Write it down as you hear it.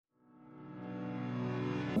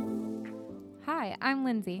Hi, I'm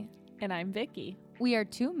Lindsay. And I'm Vicky. We are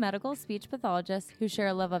two medical speech pathologists who share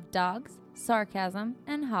a love of dogs, sarcasm,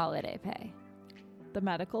 and holiday pay. The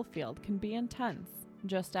medical field can be intense.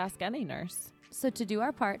 Just ask any nurse. So to do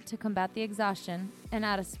our part to combat the exhaustion and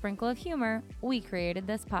add a sprinkle of humor, we created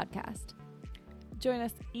this podcast. Join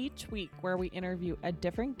us each week where we interview a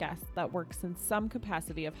different guest that works in some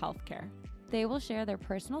capacity of healthcare. They will share their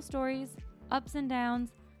personal stories, ups and downs,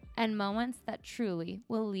 and moments that truly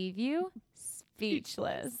will leave you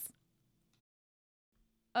speechless.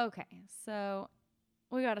 Okay, so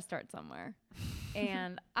we got to start somewhere.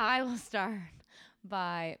 And I will start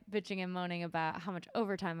by bitching and moaning about how much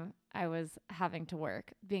overtime I was having to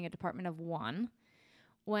work being a department of one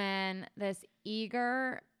when this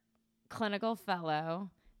eager clinical fellow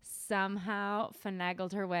somehow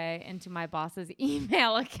finagled her way into my boss's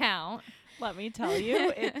email account. Let me tell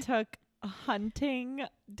you, it took hunting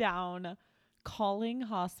down, calling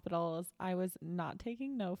hospitals. I was not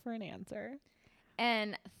taking no for an answer.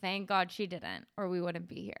 And thank God she didn't, or we wouldn't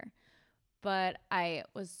be here. But I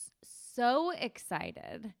was so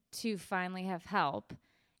excited to finally have help.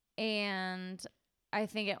 And I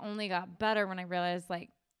think it only got better when I realized,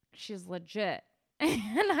 like, she's legit.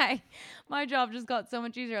 And my job just got so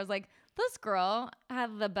much easier. I was like, this girl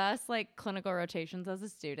had the best, like, clinical rotations as a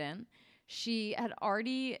student. She had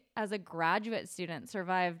already, as a graduate student,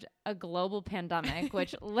 survived a global pandemic,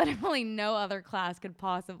 which literally no other class could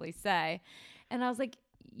possibly say. And I was like,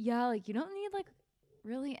 yeah, like, you don't need, like,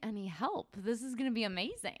 really any help. This is going to be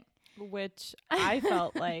amazing. Which I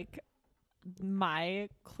felt like my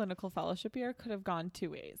clinical fellowship year could have gone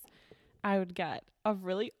two ways. I would get a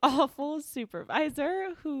really awful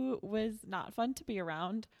supervisor who was not fun to be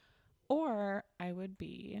around, or I would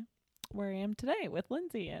be where I am today with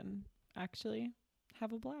Lindsay and actually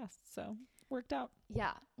have a blast. So worked out.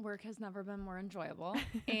 Yeah, work has never been more enjoyable.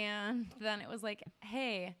 And then it was like,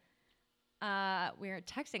 hey, we were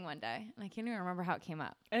texting one day, and I can't even remember how it came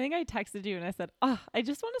up. I think I texted you and I said, oh, I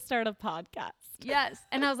just want to start a podcast. Yes.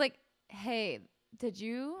 And I was like, hey, did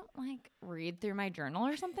you, like, read through my journal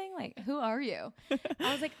or something? Like, who are you?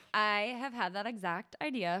 I was like, I have had that exact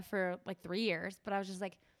idea for, like, 3 years, but I was just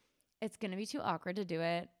like, it's going to be too awkward to do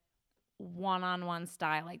it one-on-one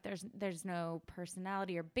style. Like, there's no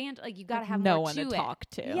personality or banter. Like, you got to have no more one to talk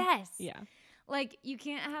to. Yes. Yeah. Like, you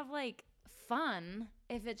can't have, like, fun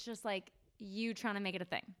if it's just, like, you trying to make it a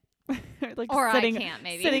thing. Like or sitting, I can't,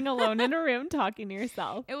 maybe. Sitting alone in a room talking to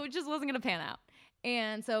yourself. It just wasn't going to pan out.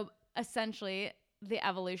 And so essentially the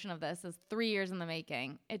evolution of this is 3 years in the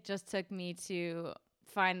making. It just took me to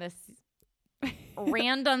find this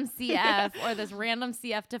random CF or this random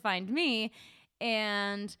CF to find me.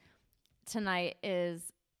 And tonight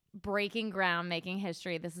is breaking ground, making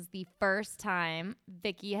history. This is the first time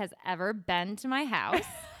Vicky has ever been to my house.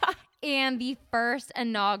 And the first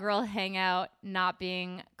inaugural hangout not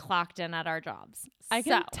being clocked in at our jobs. I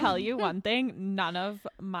can tell you one thing. None of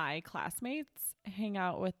my classmates hang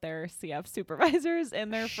out with their CF supervisors in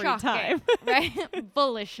their free time. Right?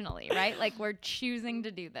 Volitionally, right? Like, we're choosing to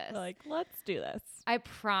do this. Like, let's do this. I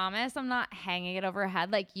promise I'm not hanging it over her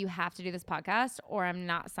head. Like, you have to do this podcast or I'm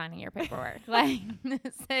not signing your paperwork. Like,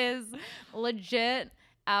 this is legit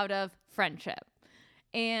out of friendship.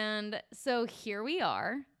 And so here we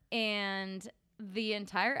are. And the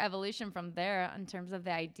entire evolution from there in terms of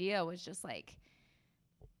the idea was just, like,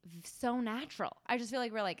 so natural. I just feel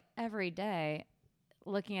like we're, like, every day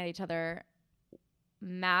looking at each other,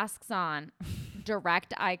 masks on,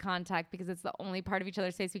 direct eye contact because it's the only part of each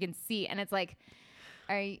other's face we can see. And it's like,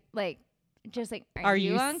 are you, like, just like, are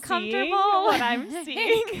you uncomfortable? Seeing what I'm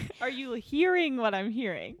seeing? Are you hearing what I'm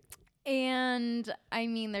hearing? And I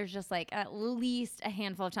mean, there's just, like, at least a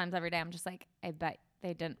handful of times every day I'm just like, I bet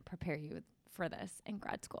they didn't prepare you for this in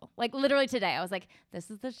grad school. Like, literally today, I was like, this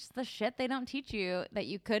is the shit they don't teach you that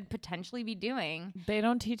you could potentially be doing. They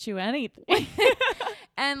don't teach you anything.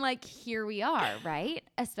 And, like, here we are, right?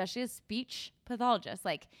 Especially as speech pathologists.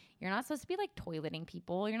 Like, you're not supposed to be, like, toileting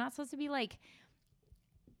people. You're not supposed to be, like,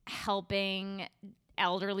 helping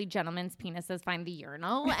elderly gentlemen's penises find the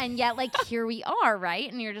urinal. And yet, like, here we are,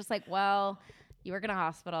 right? And you're just like, well, you work in a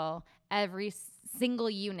hospital. Every single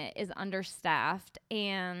unit is understaffed,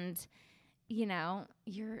 and you know,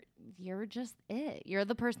 you're just it. You're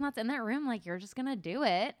the person that's in that room. Like, you're just gonna do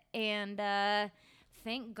it. And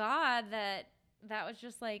thank God that was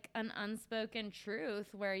just, like, an unspoken truth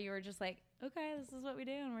where you were just like, okay, this is what we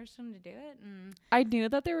do, and we're just gonna do it. And I knew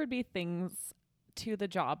that there would be things to the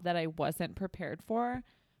job that I wasn't prepared for,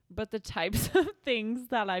 but the types of things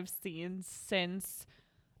that I've seen since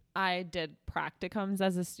I did practicums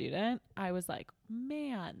as a student, I was like,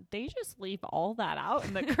 man, they just leave all that out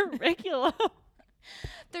in the curriculum.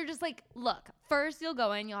 They're just like, look, first you'll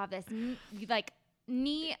go in, you'll have this like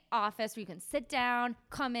knee office where you can sit down,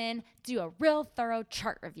 come in, do a real thorough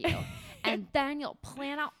chart review. And then you'll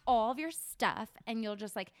plan out all of your stuff and you'll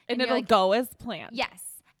just like, and you're it'll like, go as planned. yes.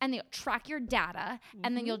 And they'll track your data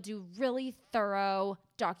and then you'll do really thorough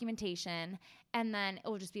documentation. And then it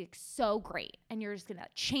will just be like so great. And you're just going to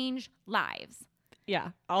change lives.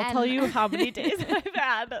 Yeah. I'll tell you how many days I've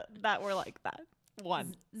had that were like that.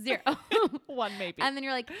 One. 0. One maybe. And then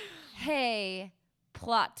you're like, hey,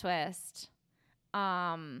 plot twist.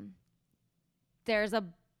 There's a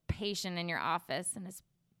patient in your office and his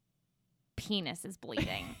penis is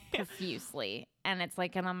bleeding profusely. And it's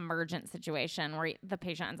like an emergent situation where the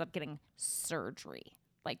patient ends up getting surgery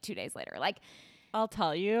like 2 days later. Like, I'll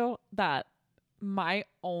tell you that my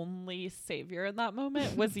only savior in that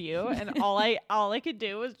moment was you. And all I could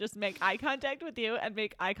do was just make eye contact with you and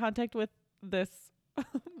make eye contact with this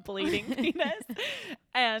bleeding penis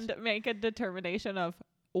and make a determination of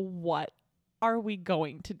what are we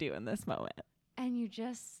going to do in this moment. And you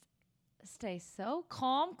just stay so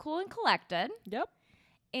calm, cool, and collected. Yep.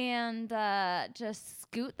 And just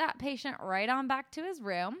scoot that patient right on back to his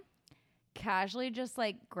room. Casually just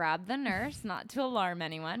like grab the nurse, not to alarm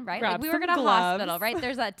anyone, right? Grab Like we work some at a gloves. hospital, right?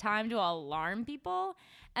 There's a time to alarm people.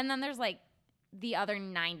 And then there's like the other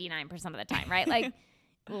 99% of the time, right? Like,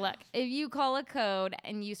 look, if you call a code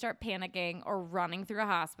and you start panicking or running through a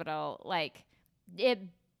hospital, like it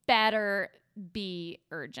better be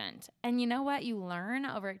urgent. And you know what? You learn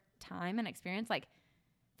over time and experience, like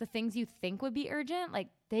the things you think would be urgent, like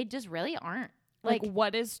they just really aren't. Like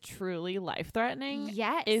what is truly life-threatening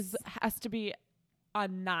Yes. has to be a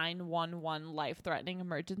 911 life-threatening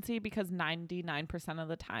emergency, because 99% of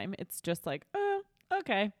the time it's just like, oh,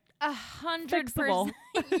 okay. 100%.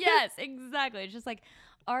 Yes, exactly. It's just like,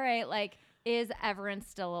 all right, like, is everyone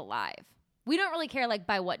still alive? We don't really care like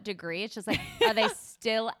by what degree. It's just like, are they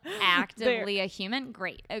still actively a human?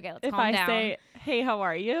 Great. Okay, let's If calm I down. say, hey, how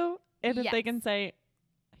are you? And if they Yes. can say,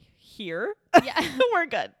 here, Yeah. we're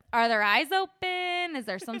good. Are their eyes open? Is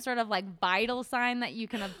there some sort of like vital sign that you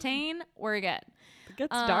can obtain? We're good. It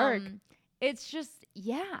gets dark. It's just,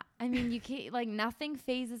 yeah. I mean, you can't, like, nothing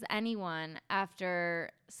phases anyone after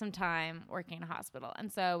some time working in a hospital.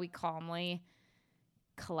 And so we calmly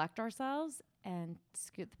collect ourselves and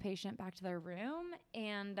scoot the patient back to their room.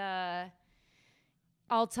 And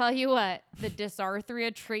I'll tell you what, the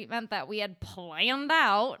dysarthria treatment that we had planned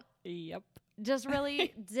out Yep. just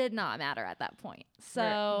really did not matter at that point.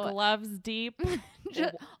 So We're gloves deep,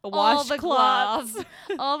 just wash cloths.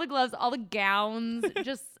 all the gloves, all the gowns,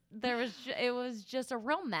 just it was just a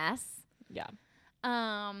real mess. Yeah.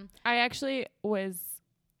 I actually was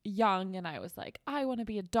young and I was like, I want to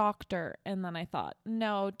be a doctor. And then I thought,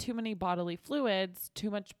 no, too many bodily fluids, too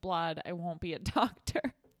much blood. I won't be a doctor.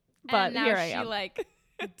 But and now here I she am. like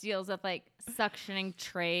deals with like suctioning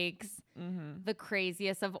trachs, the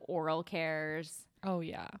craziest of oral cares. Oh,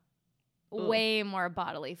 yeah. Way more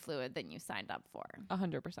bodily fluid than you signed up for.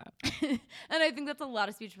 100%. And I think that's a lot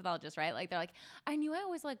of speech pathologists, right? Like they're like, I knew I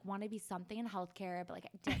always like want to be something in healthcare, but like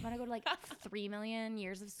I didn't want to go to like 3 million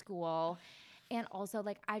years of school. And also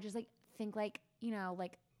like, I just like think like, you know,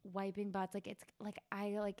 like wiping butts, like it's like,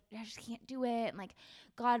 I just can't do it. And like,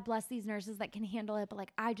 God bless these nurses that can handle it, but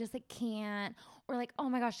like, I just like can't. Or like, oh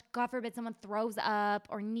my gosh, God forbid someone throws up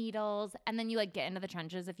or needles. And then you like get into the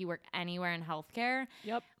trenches if you work anywhere in healthcare.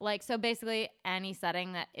 Yep. Like, so basically any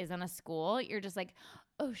setting that isn't a school, you're just like,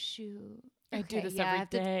 oh shoot. I do Okay, this yeah, every have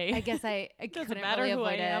to- day. I guess I Doesn't couldn't matter really who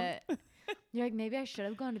I avoid am. it. You're like, maybe I should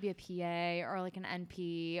have gone to be a PA or like an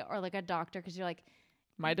NP or like a doctor, because you're like,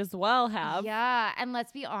 Might as well have. yeah. And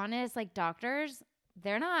let's be honest, like doctors,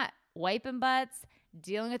 they're not wiping butts,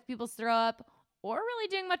 dealing with people's throw up, or really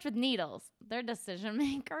doing much with needles. They're decision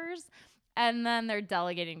makers. And then they're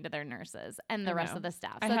delegating to their nurses and the I rest know. of the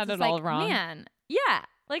staff. I So had it's it all like, wrong. man, yeah.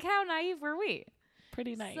 Like how naive were we?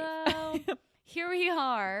 Pretty nice. So here we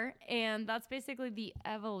are. And that's basically the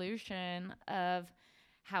evolution of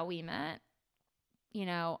how we met. You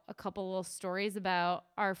know, a couple little stories about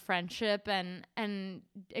our friendship and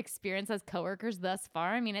experience as coworkers thus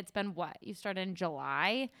far. I mean, it's been what? You started in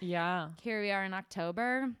July. Yeah. Here we are in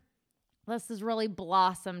October. This has really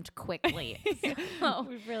blossomed quickly. So,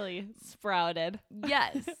 We've really sprouted.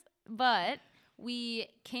 yes. But we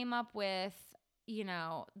came up with, you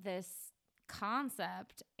know, this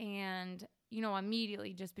concept and, you know,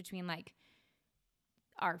 immediately just between like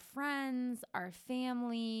our friends, our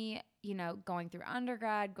family, you know, going through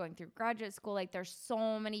undergrad, going through graduate school, like there's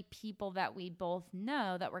so many people that we both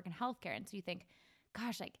know that work in healthcare. And so you think,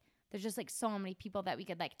 gosh, like there's just like so many people that we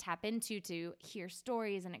could like tap into to hear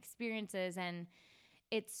stories and experiences. And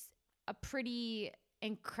it's a pretty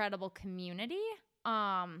incredible community.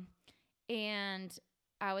 And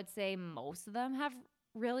I would say most of them have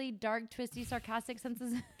really dark, twisty, sarcastic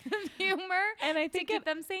senses of humor, and I think to keep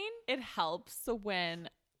them sane. It helps when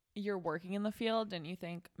you're working in the field and you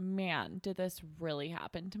think, man, did this really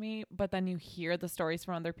happen to me? But then you hear the stories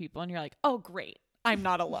from other people and you're like, oh, great, I'm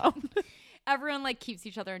not alone. Everyone like keeps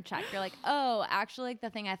each other in check. You're like, oh, actually, like the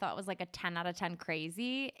thing I thought was like a 10 out of 10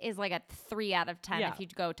 crazy is like a 3 out of 10 Yeah. if you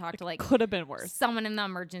go talk to like could have been worse. someone in the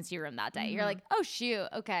emergency room that day. You're like, oh shoot,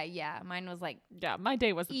 okay, yeah, mine was like Yeah, my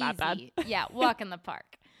day wasn't that bad. easy. Yeah, walk in the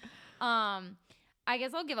park. I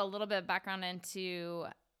guess I'll give a little bit of background into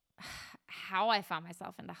how I found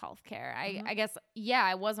myself into healthcare. I guess, yeah,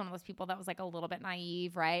 I was one of those people that was like a little bit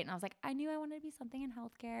naive, right? And I was like, I knew I wanted to be something in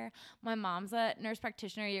healthcare. My mom's a nurse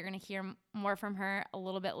practitioner. You're going to hear more from her a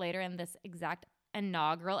little bit later in this exact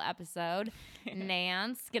inaugural episode.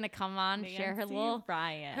 Nance going to come on, share her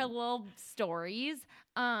little stories.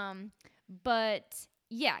 But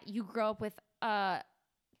yeah, you grow up with a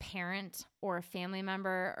parent or a family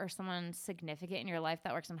member or someone significant in your life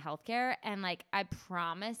that works in healthcare, and like I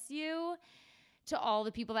promise you, to all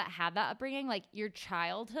the people that had that upbringing, like your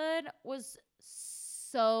childhood was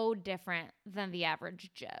so different than the average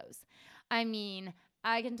Joe's. I mean,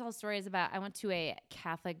 I can tell stories about, I went to a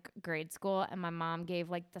Catholic grade school and my mom gave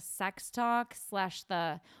like the sex talk /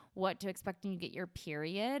 the what to expect when you get your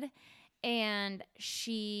period, and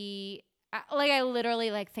I literally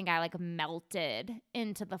like think I like melted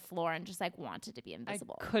into the floor and just like wanted to be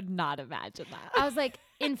invisible. I could not imagine that. I was like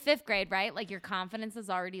in 5th grade, right? Like your confidence is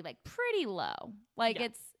already like pretty low. Like Yeah,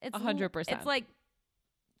 it's 100%. It's like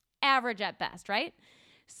average at best, right?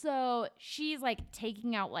 So she's like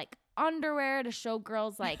taking out like underwear to show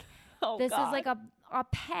girls like this God. is like a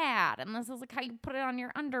pad, and this is like how you put it on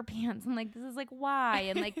your underpants, and like this is like why,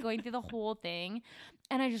 and like going through the whole thing.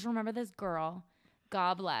 And I just remember this girl,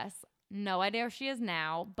 God bless, no idea where she is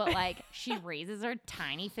now, but like she raises her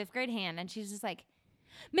tiny 5th grade hand and she's just like,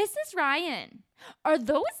 Mrs. Ryan, are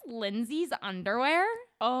those Lindsay's underwear?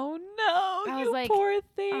 Oh no, I you was like, poor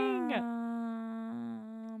thing.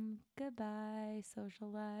 Goodbye, social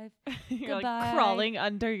life. You're goodbye. like crawling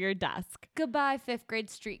under your desk. Goodbye, 5th grade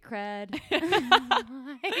street cred.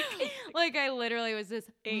 like I literally was just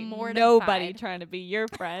mortified. Nobody trying to be your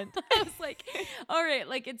friend. I was like, all right,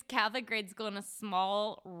 like it's Catholic grade school in a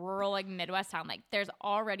small rural like Midwest town. Like there's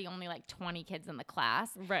already only like 20 kids in the class.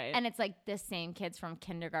 Right. And it's like the same kids from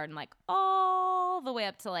kindergarten, like all the way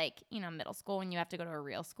up to like, middle school when you have to go to a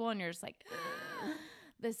real school, and you're just like,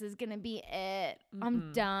 this is going to be it.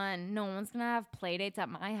 I'm done. No one's going to have play dates at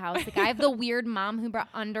my house. Like I have the weird mom who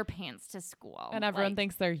brought underpants to school. And everyone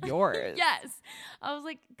thinks they're yours. Yes. I was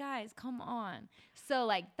like, guys, come on. So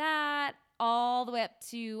like that all the way up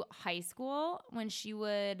to high school, when she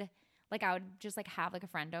would, like I would just like have like a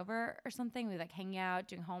friend over or something. We'd like hang out,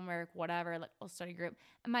 doing homework, whatever, like a study group.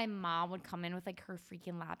 And my mom would come in with like her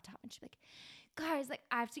freaking laptop and she'd be like, guys, like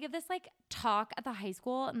I have to give this like talk at the high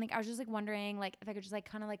school, and like I was just like wondering like if I could just like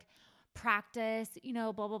kind of like practice,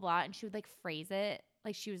 blah blah blah. And she would like phrase it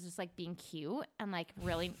like she was just like being cute and like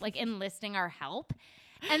really like enlisting our help.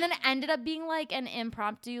 And then it ended up being like an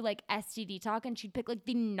impromptu like STD talk, and she'd pick like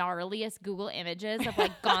the gnarliest Google images of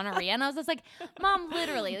like gonorrhea, and I was just like, Mom,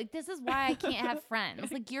 literally, like this is why I can't have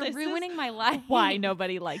friends. Like you're ruining my life. Why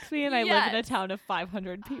nobody likes me, and I live in a town of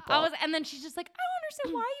 500 people. And then she's just like, I don't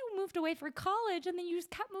understand why you moved away for college, and then you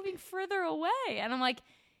just kept moving further away. And I'm like,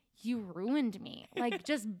 you ruined me. Like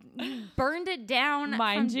just you burned it down.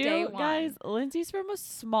 Mind from you, day one. guys, Lindsay's from a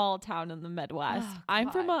small town in the Midwest. Oh,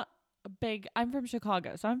 I'm from I'm from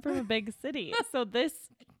Chicago, so I'm from a big city. So this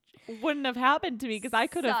wouldn't have happened to me because I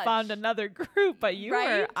could have found another group, but you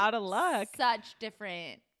were out of luck. Such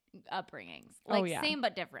different upbringings. Like same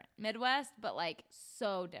but different. Midwest, but like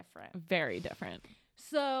so different. Very different.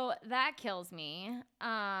 So that kills me.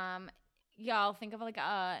 Y'all think of like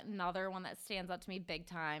another one that stands out to me big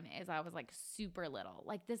time is I was like super little.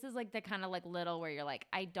 Like this is like the kind of like little where you're like,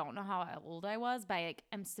 I don't know how old I was, but I like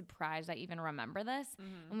am surprised I even remember this.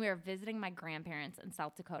 When we were visiting my grandparents in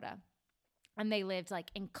South Dakota, and they lived like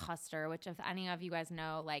in Custer, which if any of you guys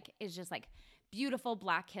know, like is just like beautiful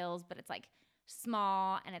Black Hills, but it's like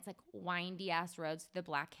small and it's like windy ass roads through the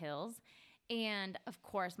Black Hills. And of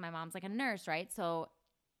course my mom's like a nurse, right? So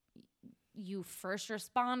you first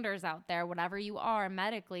responders out there, whatever you are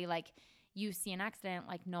medically, like you see an accident,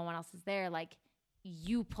 like no one else is there, like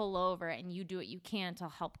you pull over and you do what you can till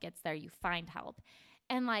help gets there, you find help.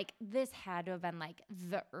 And like this had to have been like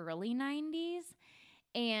the early 90s,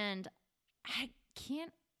 and I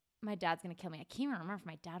can't my dad's going to kill me. I can't even remember if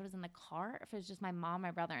my dad was in the car, if it was just my mom,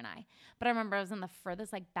 my brother, and I. But I remember I was in the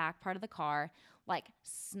furthest like back part of the car, like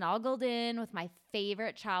snuggled in with my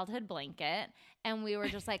favorite childhood blanket. And we were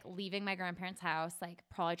just like leaving my grandparents' house, like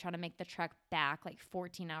probably trying to make the trek back like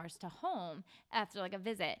 14 hours to home after like a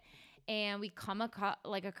visit. And we come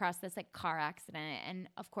across this like car accident. And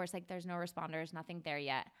of course, like there's no responders, nothing there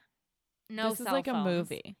yet. No This is cell like phones. a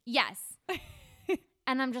movie. Yes.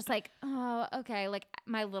 And I'm just like, oh, okay. Like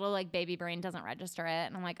my little like baby brain doesn't register it.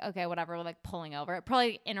 And I'm like, okay, whatever. We're like pulling over. It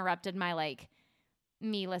probably interrupted my like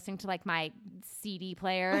me listening to like my CD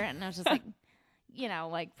player. And I was just like, you know,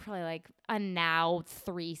 like probably like a Now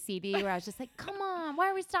 3 CD where I was just like, come on, why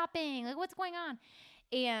are we stopping? Like what's going on?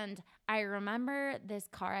 And I remember this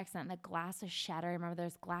car accident. The glass was shattered. I remember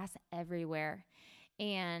there's glass everywhere.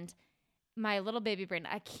 And my little baby brain,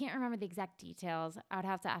 I can't remember the exact details. I would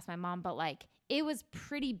have to ask my mom, but like it was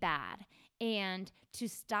pretty bad. And to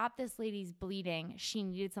stop this lady's bleeding, she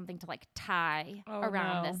needed something to like tie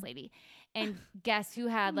around this lady. And guess who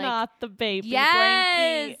had like not the baby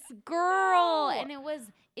yes, blanket. girl. And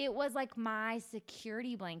it was like my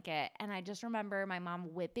security blanket. And I just remember my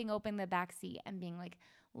mom whipping open the back seat and being like,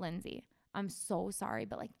 Lindsay, I'm so sorry,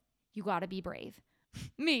 but like you got to be brave.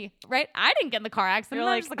 Me, right? I didn't get in the car accident. You're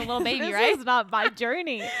I'm like, just like a little baby, this right? This is not my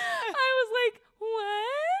journey. I was like,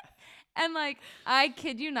 what? And like, I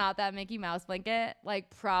kid you not, that Mickey Mouse blanket, like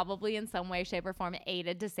probably in some way, shape, or form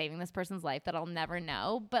aided to saving this person's life that I'll never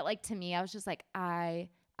know. But like to me, I was just like, I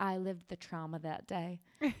lived the trauma that day.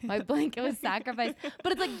 My blanket was sacrificed.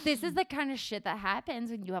 But it's like, this is the kind of shit that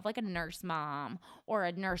happens when you have like a nurse mom or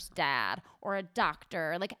a nurse dad or a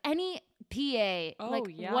doctor, like any PA,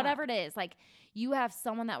 whatever it is. Like you have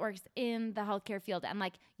someone that works in the healthcare field and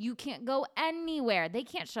like you can't go anywhere. They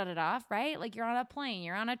can't shut it off, right? Like you're on a plane,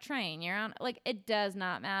 you're on a train, you're on like it does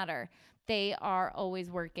not matter. They are always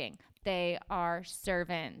working. They are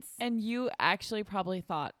servants. And you actually probably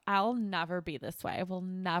thought, I'll never be this way. I will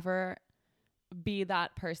never be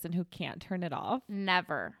that person who can't turn it off.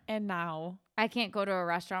 Never. And now I can't go to a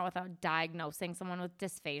restaurant without diagnosing someone with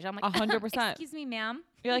dysphagia. I'm like, 100%. Excuse me, ma'am.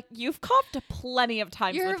 You're like, you've coughed plenty of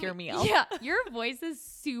times with your meal. Yeah. Your voice is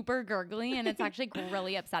super gurgly and it's actually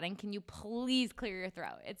really upsetting. Can you please clear your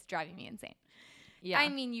throat? It's driving me insane. Yeah. I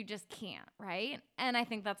mean, you just can't, right? And I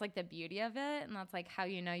think that's like the beauty of it. And that's like how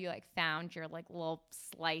you know you like found your like little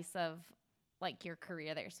slice of like your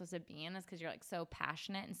career that you're supposed to be in is because you're like so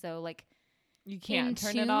passionate and so like you can't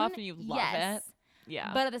turn it off and you love it.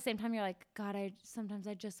 Yeah. But at the same time, you're like, God, sometimes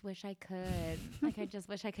I just wish I could. Like, I just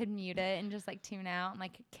wish I could mute it and just like tune out and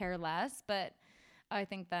like care less. But I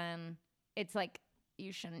think then it's like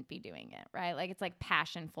you shouldn't be doing it, right? Like it's like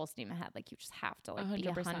passion, full steam ahead. Like you just have to like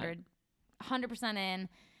 100%. Be 100% in,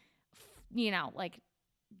 you know, like,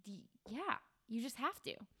 yeah, you just have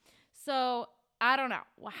to. So I don't know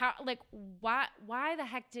how, like, why the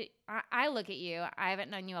heck did I look at you? I haven't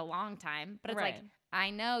known you a long time, but it's like, I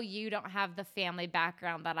know you don't have the family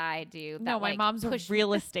background that I do. That, no, my like, mom's a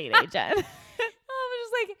real estate agent. I was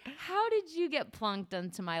just like, how did you get plunked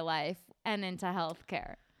into my life and into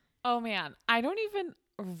healthcare? Oh man, I don't even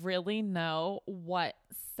really know what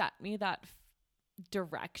set me that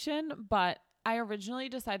direction, but I originally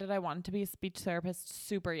decided I wanted to be a speech therapist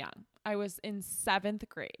super young. I was in 7th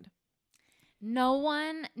grade. No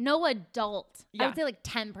adult. Yeah. I would say like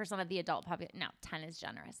 10% of the adult population. No, 10 is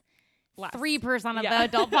generous. 3% of the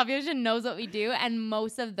adult population knows what we do. And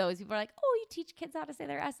most of those people are like, oh, you teach kids how to say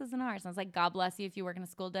their S's and R's. And I was like, God bless you if you work in a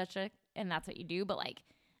school district and that's what you do. But like,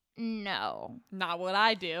 no. Not what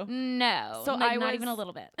I do. No. So like, not even a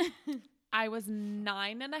little bit. I was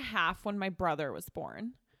 9.5 when my brother was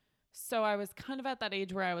born. So I was kind of at that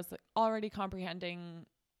age where I was like already comprehending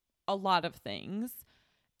a lot of things.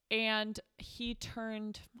 And he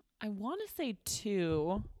turned, I want to say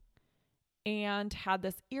 2 and had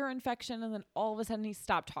this ear infection. And then all of a sudden he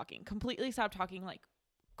stopped talking, completely stopped talking, like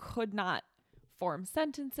could not form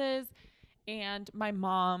sentences. And my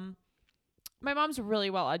mom's really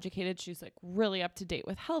well educated. She's like really up to date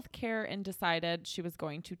with healthcare and decided she was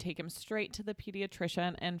going to take him straight to the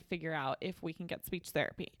pediatrician and figure out if we can get speech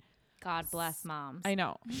therapy. God bless moms. I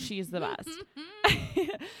know. She's the best.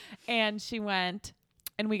 And she went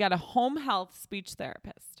and we got a home health speech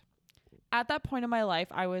therapist. At that point in my life,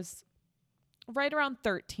 I was right around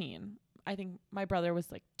 13. I think my brother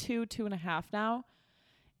was like 2.5 now.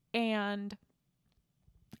 And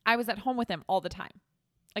I was at home with him all the time.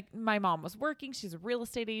 Like my mom was working. She's a real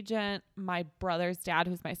estate agent. My brother's dad,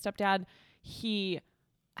 who's my stepdad, he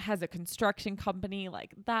has a construction company.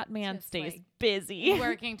 Like that man just stays like busy.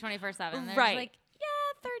 Working 24/7. Right. Like,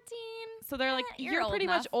 yeah, 13. So they're like, you're old pretty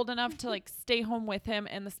enough. much old enough to like stay home with him,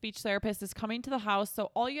 and the speech therapist is coming to the house. So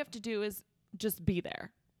all you have to do is just be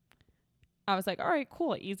there. I was like, all right,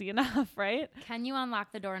 cool. Easy enough, right? Can you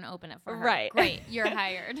unlock the door and open it for her? Right. Great. You're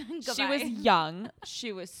hired. She was young.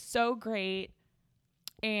 She was so great.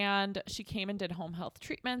 And she came and did home health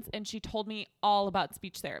treatments, and she told me all about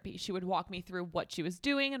speech therapy. She would walk me through what she was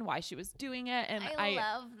doing and why she was doing it. And I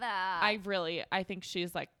love that. I think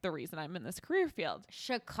she's like the reason I'm in this career field.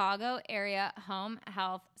 Chicago area home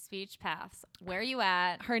health speech paths. Where are you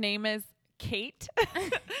at? Her name is Kate.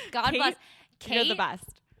 God bless. Kate, You're the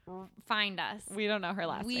best. find us. We don't know her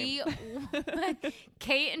last name.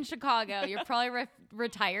 Kate in Chicago. You're probably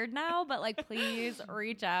retired now, but like, please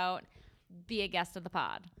reach out. Be a guest of the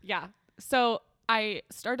pod. Yeah. So I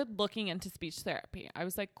started looking into speech therapy. I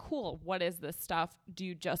was like, cool. What is this stuff? Do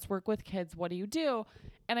you just work with kids? What do you do?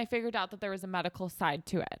 And I figured out that there was a medical side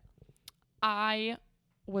to it. I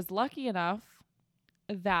was lucky enough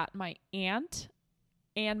that my aunt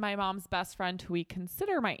and my mom's best friend, who we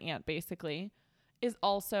consider my aunt basically, is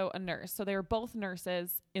also a nurse. So they were both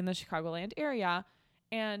nurses in the Chicagoland area.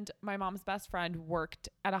 And my mom's best friend worked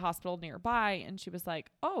at a hospital nearby, and she was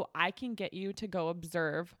like, oh, I can get you to go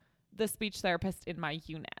observe the speech therapist in my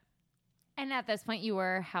unit. And at this point, you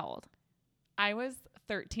were how old? I was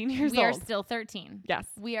 13 years old. We are still 13. Yes.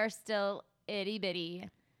 We are still itty bitty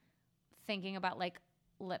thinking about like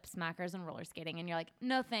lip smackers and roller skating. And you're like,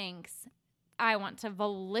 no, thanks. I want to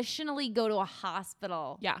volitionally go to a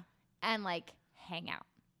hospital. Yeah. And like hang out.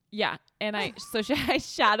 Yeah. And I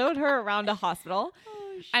shadowed her around a hospital.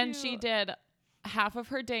 And she Shoot. did half of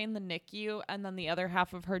her day in the NICU and then the other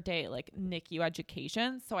half of her day like NICU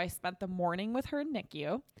education. So I spent the morning with her in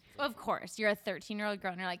NICU. Of course. You're a 13-year-old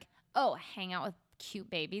girl and you're like, oh, hang out with cute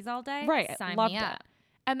babies all day? Right. Sign Loved me it. up.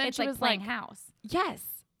 And then It's she like was playing like, house. yes.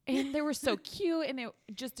 And they were so cute, and it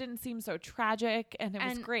just didn't seem so tragic, and it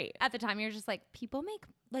was And great. At the time, you're just like, people make,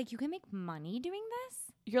 like, you can make money doing this?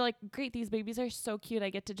 You're like, great, these babies are so cute. I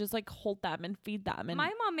get to just like hold them and feed them. And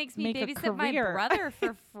My mom makes me make a babysit my career. brother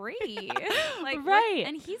for free. Like, Right.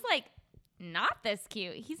 And he's like, not this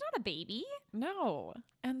cute. He's not a baby. no.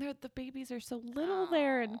 And the babies are so little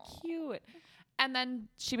there and cute. And then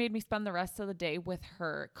she made me spend the rest of the day with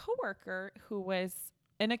her coworker who was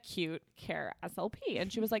an acute care SLP.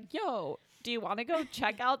 And she was like, yo, do you want to go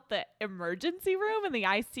check out the emergency room in the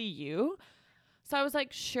ICU? So I was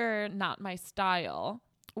like, sure, not my style.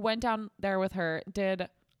 Went down there with her, did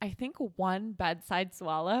I think one bedside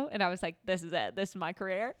swallow. And I was like, this is it. This is my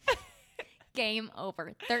career. Game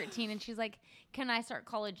over. 13. And she's like, can I start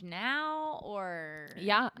college now? Or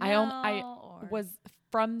Yeah, no? I Or- was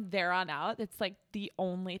from there on out. It's like the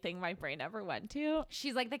only thing my brain ever went to.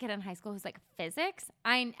 She's like the kid in high school who's like, physics?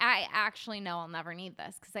 I actually know I'll never need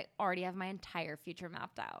this because I already have my entire future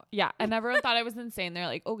mapped out. Yeah, and everyone thought I was insane. They're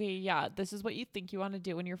like, okay, yeah, this is what you think you want to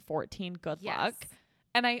do when you're 14. Good luck.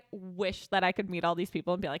 And I wish that I could meet all these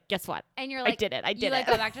people and be like, guess what? And you're like, I did it. I did you it. like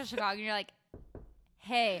go back to Chicago and you're like,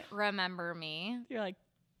 hey, remember me? You're like,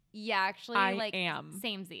 Yeah, actually, I like am.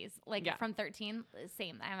 samesies. Like Yeah. from 13,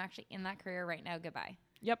 same. I'm actually in that career right now. Goodbye.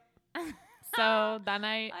 Yep. So then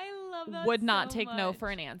I love that. would not take no for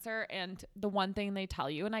an answer. And the one thing they tell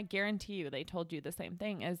you, and I guarantee you they told you the same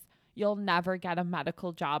thing, is you'll never get a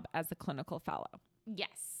medical job as a clinical fellow. Yes.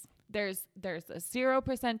 There's a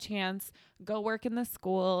 0% chance. Go work in the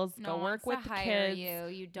schools. No go one work wants with to the hire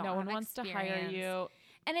kids. you don't. No one have wants to hire experience. you.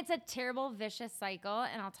 And it's a terrible, vicious cycle.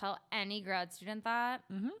 And I'll tell any grad student that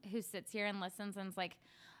who sits here and listens and is like,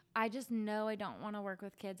 I just know I don't want to work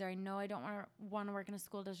with kids, or I know I don't want to work in a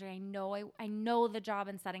school district. I know the job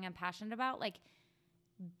and setting I'm passionate about. Like,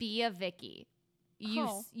 be a Vicky.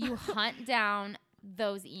 You hunt down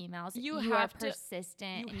those emails. You are have to-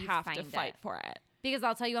 persistent. You and have find to fight it. for it. Because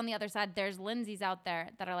I'll tell you on the other side, there's Lindsays out there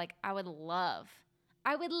that are like, I would love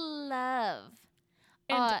And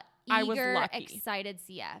I was eager, lucky. excited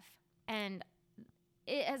CF. And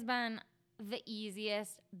it has been the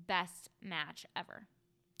easiest, best match ever.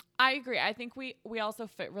 I agree. I think we also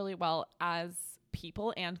fit really well as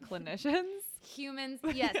people and clinicians, Humans,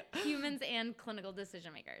 yes, humans and clinical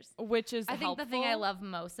decision makers. which is I think helpful. the thing I love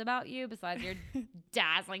most about you, besides your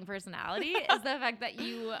dazzling personality, is the fact that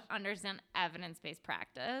you understand evidence-based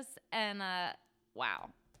practice. And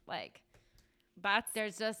wow, like That's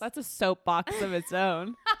that's a soapbox of its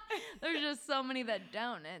own. there's just so many that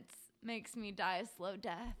don't. It makes me die a slow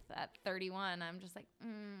death at 31. I'm just like,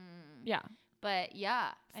 Yeah. But yeah,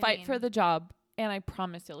 Fight for the job, and I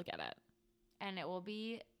promise you'll get it. and it will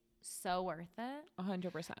be so worth it.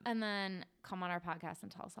 100%. And then come on our podcast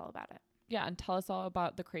and tell us all about it. Yeah, and tell us all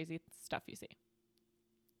about the crazy stuff you see.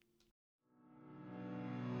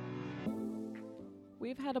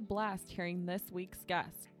 We've had a blast hearing this week's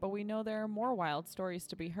guest, but we know there are more wild stories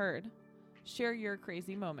to be heard. Share your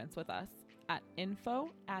crazy moments with us at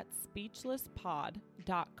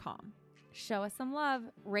info@speechlesspod.com. Show us some love,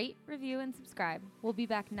 rate, review, and subscribe. We'll be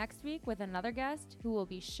back next week with another guest who will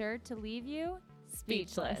be sure to leave you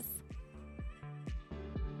speechless.